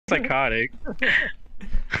psychotic.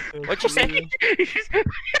 What'd you say?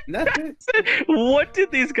 Nothing. What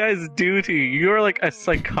did these guys do to you? You're like a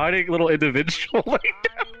psychotic little individual like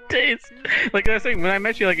nowadays. Like I was saying, when I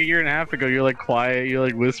met you like a year and a half ago, you're like quiet, you're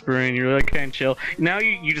like whispering, you're like kind of chill. Now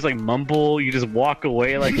you just like mumble, you just walk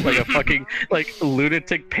away like a fucking like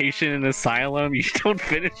lunatic patient in an asylum. You don't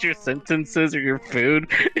finish your sentences or your food.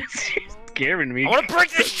 It's scaring me. I wanna break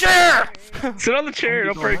this chair! Sit on the chair,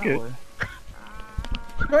 don't break it.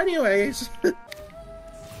 But anyways.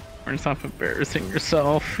 Stop embarrassing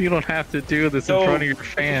yourself. You don't have to do this in front of your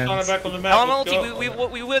fans. Back on the map. Elemental,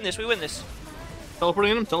 we win this, we win this.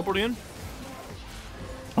 Teleporting in, teleporting in.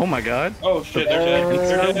 Oh my god. Oh shit, they're dead.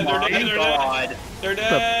 They're dead, they're dead, God. they're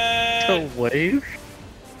dead. The wave?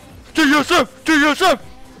 DSF! DSF!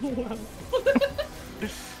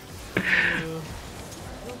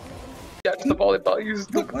 That's the volleyball, you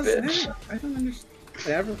stupid What's bitch. that? I don't understand.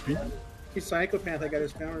 Whatever. He's psychopath. I got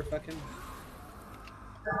his power fucking.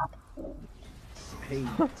 Hey.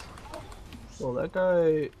 Well, that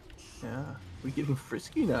guy. Yeah, we're getting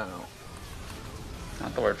frisky now.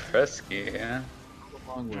 Not the word frisky, yeah.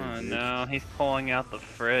 Long way, Oh dude. no, he's pulling out the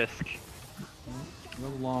frisk. Go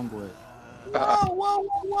the long way. Whoa, whoa,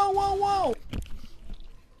 whoa, whoa, whoa!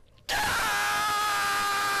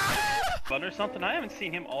 But or something, I haven't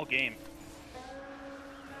seen him all game.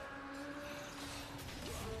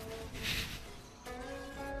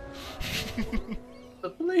 The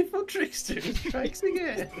playful trickster strikes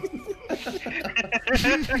again.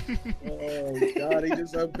 Oh god, he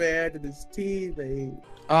just abandoned his teammate.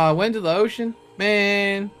 Went to the ocean?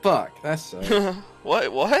 Man, fuck, that sucks.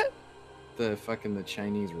 What? The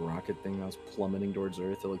Chinese rocket thing that was plummeting towards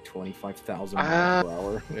Earth at like 25,000 Ah. miles per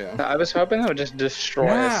hour. Yeah. I was hoping it would just destroy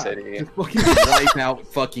a city. Just fucking wipe out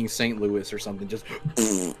fucking St. Louis or something. Just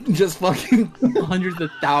fucking hundreds of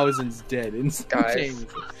thousands dead. Guys,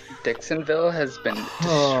 Dixonville has been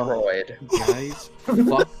destroyed. Guys,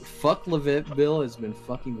 fuck Levitville has been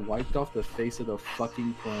fucking wiped off the face of the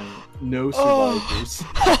fucking planet. No survivors.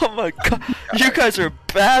 Oh my god, you guys are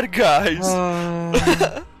bad guys!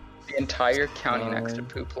 The entire county next to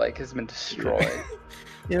Poop Lake has been destroyed.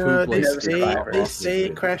 You know, Poop they Lake. say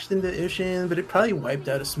it crashed into the ocean, but it probably wiped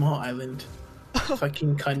out a small island.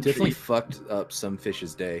 Fucking country. Definitely fucked up some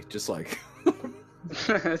fish's day. Just like.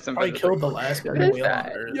 Probably killed the last guy whale on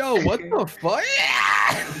Earth. Yo, what the fuck?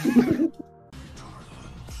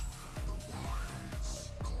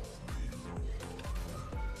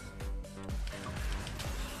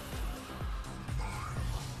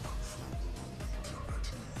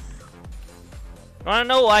 Wanna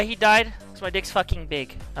know why he died? Cause my dick's fucking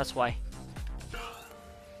big. That's why.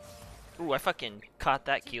 Ooh, I fucking caught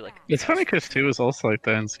that cue like. It's funny because 2 was also like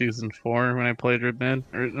that in season 4 when I played Red Mid.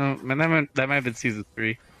 Or no, that might have been season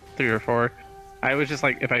 3 or 4. I was just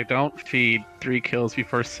like, if I don't feed 3 kills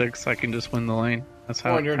before 6, I can just win the lane. That's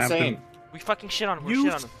how it You're happened. insane. We fucking shit on him. We You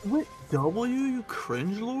shit on him. went W, you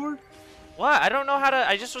cringe lord? What? I don't know how to.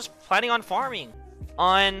 I just was planning on farming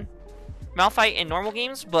on Malphite in normal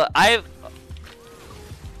games, but I've.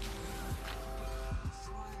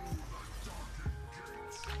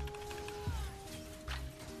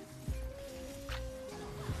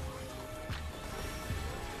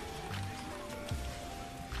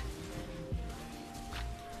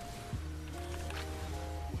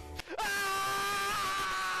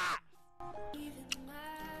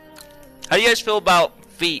 How do you guys feel about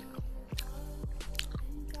feet?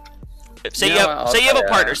 Say you have a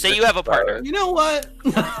partner. Say you have a partner. You know what?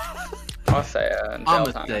 I'll say it.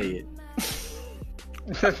 I'ma say it.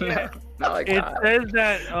 Not like It that. says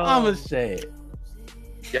that. I'ma say it.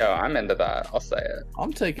 Yo, I'm into that. I'll say it.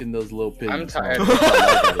 I'm taking those little pigeons. I'm tired.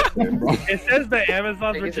 It says that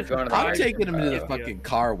Amazon's Niggas are just. going to the I'm market. taking them to the fucking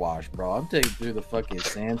car wash, bro. I'm taking through the fucking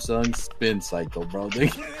Samsung spin cycle, bro. They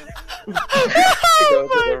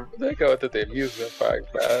go to the amusement park,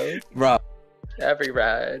 bro. Bro. Every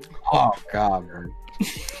ride. Oh god, bro.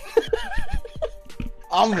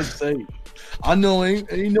 I'm gonna say it. I know ain't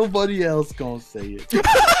nobody else gonna say it.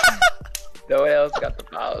 No one else got the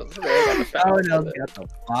balls. No one else got the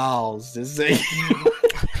balls to say it.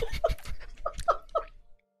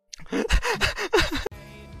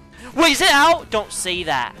 Wait, is it out? Don't say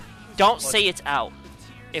that. Don't say it's out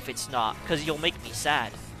if it's not, because you'll make me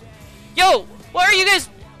sad. Yo, what are you guys?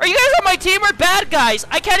 Are you guys on my team or bad guys?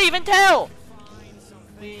 I can't even tell.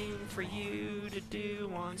 Something for you to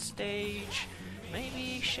do on stage.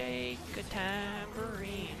 Maybe shake a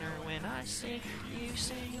tambourine, or when I sing, you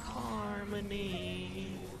sing harmony.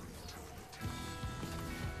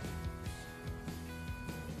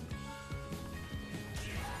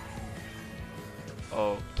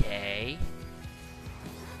 Okay.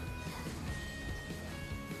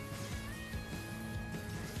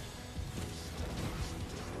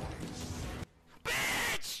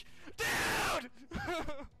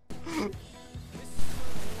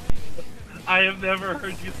 I have never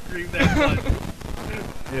heard you scream that much.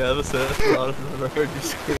 Yeah, that's it. I've never heard you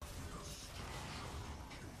scream.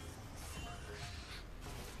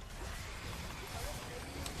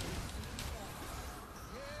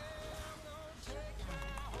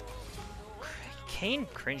 Kane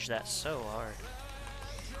cringed that so hard.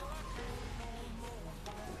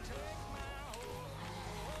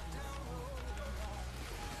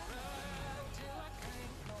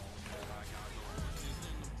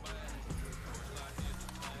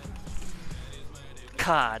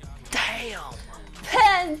 God damn!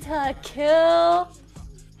 Pentakill!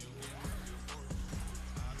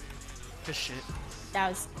 Good shit. That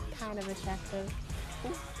was kind of effective.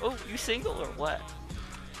 Oh, you single or what?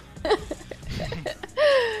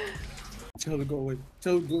 Tell her to go away.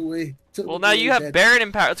 Tell her to go away. Tell her Well, to now go you away, have Dad. Baron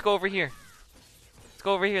in power. Let's go over here. Let's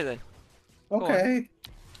go over here then. Okay.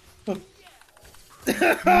 God,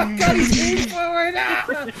 he's aiming forward.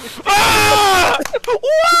 Ah!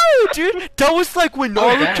 Whoa, dude! That was like when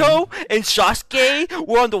Naruto and Sasuke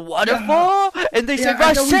were on the waterfall, and they said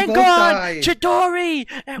I know we both Rasengan, died. Chidori,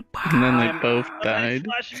 and And then they both I'm died.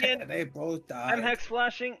 flashing in. They both died. I'm hex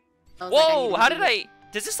flashing. whoa! How did I?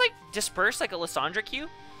 Does this like disperse like a Lysandra Q?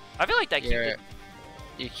 I feel like that Q.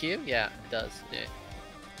 Your Q? Yeah, it does. It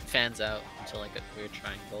fans out into like a weird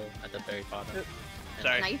triangle at the very bottom. And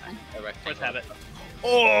Sorry. Nice. a rectangle. Let's have it.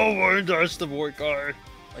 Oh, we're that's the war guard.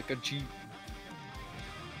 Like a G.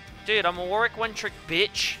 Dude, I'm a Warwick one-trick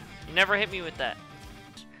bitch. You never hit me with that.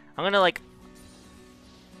 I'm gonna like.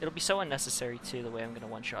 It'll be so unnecessary too, the way I'm gonna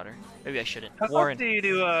one-shot her. Maybe I shouldn't. How Warren. close do you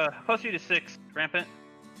do? Close you to 6, rampant.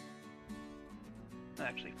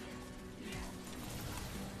 Actually,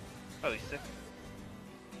 probably 6.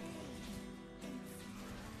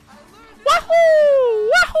 Wahoo!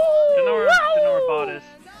 Wahoo! Denora bot is.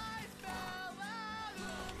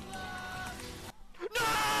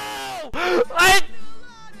 No!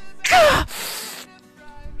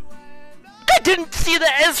 I didn't see the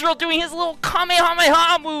Ezreal doing his little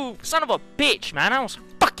Kamehameha move! Son of a bitch, man. I was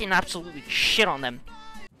fucking absolutely shit on them.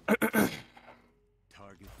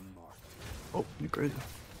 Oh, you're crazy.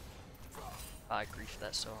 I griefed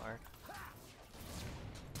that so hard.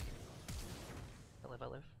 I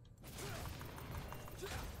live.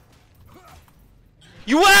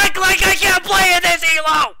 You act like I can't play in this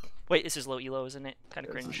elo! Wait, this is low elo, isn't it? Kinda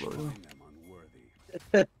cringe.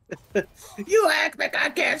 You act like I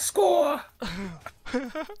can't score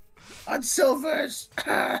on silvers.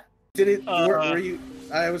 Did it? Were you?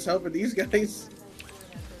 I was helping these guys.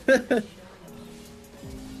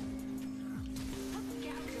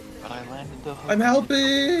 I'm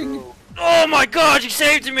helping. Oh my god, you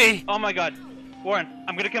saved me! Oh my god. Warren,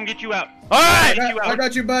 I'm gonna come get you out. Alright! I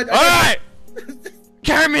got you, bud. Alright!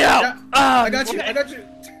 Carry me out! I got you. I got you.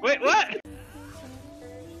 Wait, what?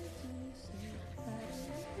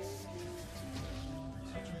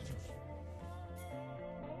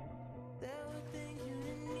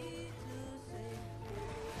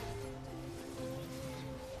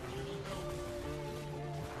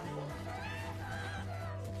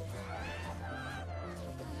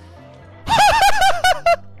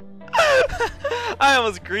 I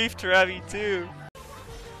almost griefed Ravi too.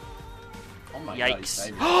 Oh my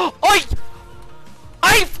Yikes. God,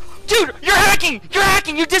 Dude, you're hacking! You're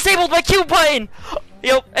hacking! You disabled my Q button!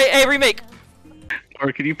 Yo, hey, remake.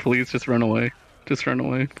 Or could you please just run away? Just run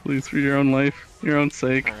away, please, for your own life, your own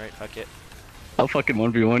sake. Alright, fuck it. I'll fucking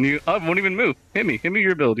 1v1 you. I won't even move. Hit me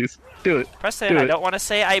your abilities. Do it. Preston, Do I it. don't want to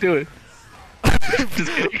say I. Do it.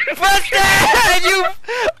 Just kidding. Preston!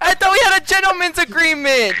 I thought we had a gentleman's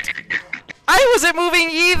agreement! I wasn't moving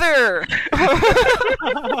either!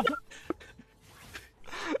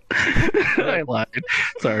 I lied.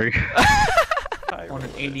 Sorry. On an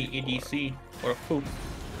 80 ADC or a poop.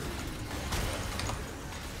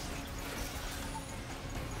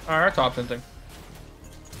 Alright, top something.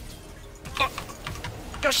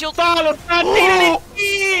 Go shield! Oh!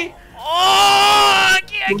 Oh!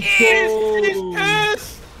 He's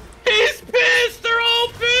pissed! He's pissed! They're all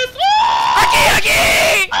pissed!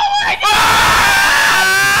 Aki! Oh my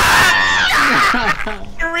god!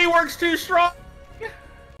 Your rework's too strong!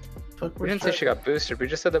 We didn't say she got boosted. We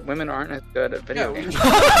just said that women aren't as good at video games.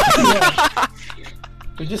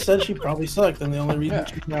 We just said she probably sucked, and the only reason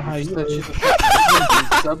she's not high That is she's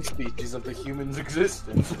a subspecies of the human's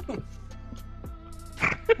existence.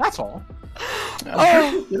 That's all.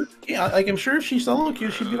 Yeah, like I'm sure if she solo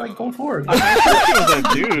queued, she'd be like, go for it. If she was a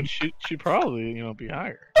dude, she'd probably, be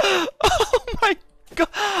higher. Oh my god! Go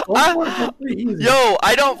for it, that's pretty easy. Yo,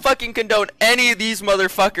 I don't fucking condone any of these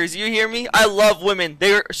motherfuckers. You hear me? I love women.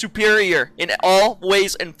 They're superior in all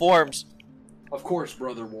ways and forms. Of course,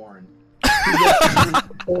 brother Warren.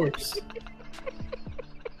 Of course.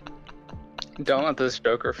 Don't let this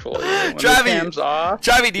Joker fool you. When the Javi, cam's off,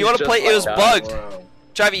 Javi, do you want to he's play just It Was like Bugged? Wow.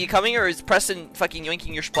 Javi, you coming or is Preston fucking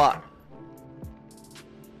yoinking your spot?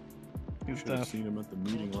 Should have seen him at the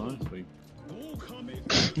meeting last week.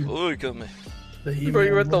 Oh, come But you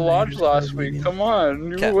were at the lodge last week. Come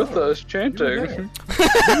on, you were with us chanting.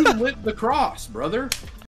 You lit the cross, brother.